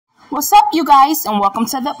What's up, you guys, and welcome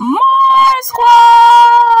to the More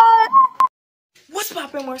Squad. What's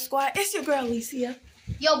poppin', More Squad? It's your girl Alicia.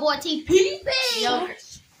 Yo, boy TP.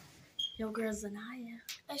 Yo, girl Zanaya.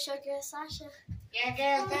 It's your girl Sasha.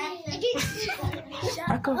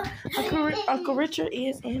 Uncle Richard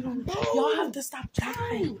is in. Y'all have to stop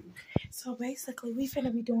trying. So basically, we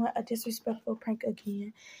finna be doing a disrespectful prank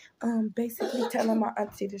again. Basically telling my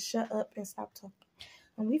auntie to shut up and stop talking.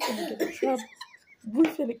 And we finna get in trouble. So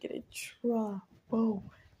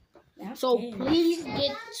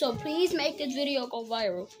please make this video go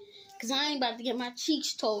viral. Cause I ain't about to get my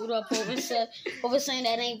cheeks told up over saying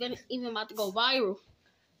that ain't even about to go viral.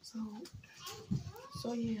 So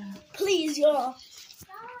yeah. Please, y'all.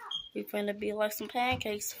 We finna be like some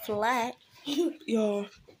pancakes, flat. Y'all,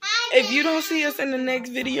 if you don't see us in the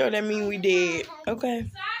next video, that mean we did.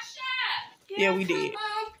 Okay? Yeah, we did.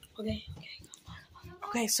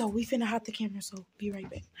 Okay, so we finna hide the camera, so be right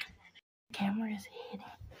back. Camera is hidden.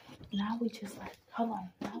 Now we just like, hold on.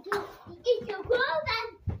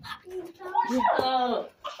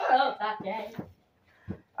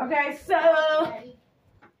 Okay, so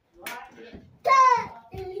thank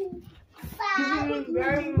you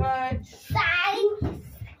very much.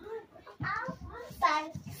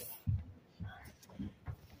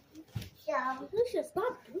 You should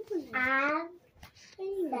stop doing that.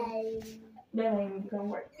 That ain't even gonna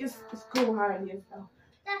work. It's cool how it is though.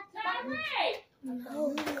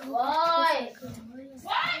 No. What?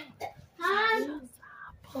 Huh?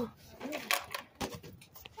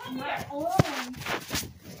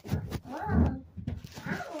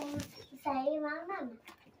 Say my mama.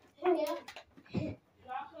 Yeah.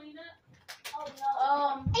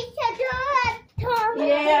 It's a good time.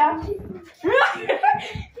 Yeah.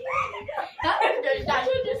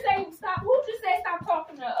 You just say stop. Who just say stop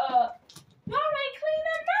talking to y'all ain't clean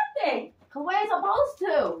up nothing. Cause we're supposed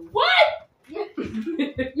to. What?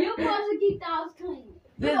 You're supposed to keep the house clean.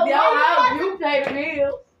 This your house, you pay the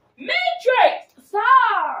bills. Matrix!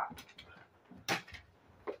 Stop!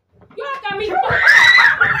 Y'all got me. What you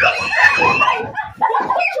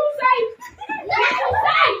say?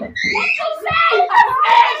 What you say?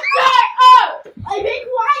 Shut up! Be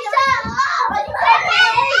quiet. Shut up!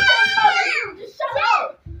 Just shut up.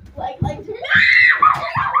 Like.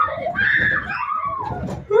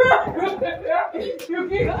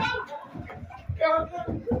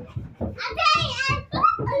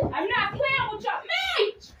 I'm not playing with y'all.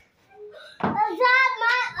 Mitch!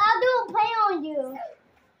 I'll do a play on you.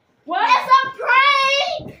 What? It's a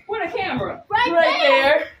prank! With a camera. Right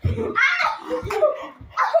there.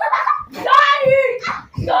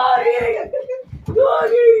 Sorry! I'll do a play on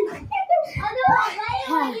you.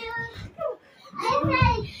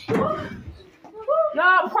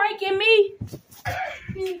 Y'all pranking me?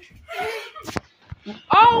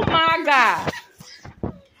 Oh my God.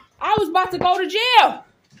 I was about to go to jail.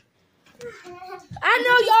 I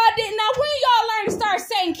know y'all didn't know. When y'all learn to start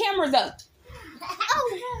setting cameras up?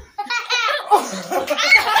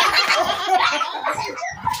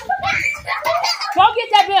 Go get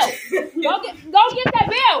that bill. Go get that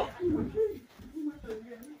bill.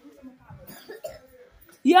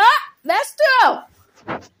 Yeah, let's do.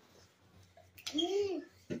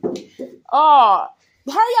 Oh,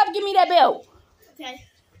 hurry up, give me that bill. Okay.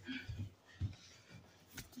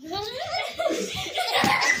 Who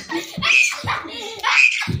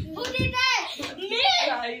did that? Me.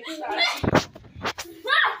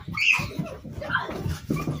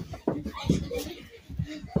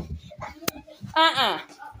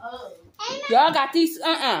 Y'all got these.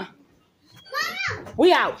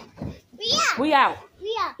 We out. We out.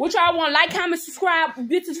 What y'all want? Like, comment, subscribe,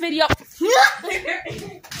 get this video.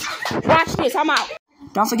 Watch this. I'm out.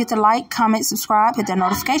 Don't forget to like, comment, subscribe, hit that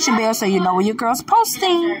notification bell so you know when your girl's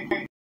posting.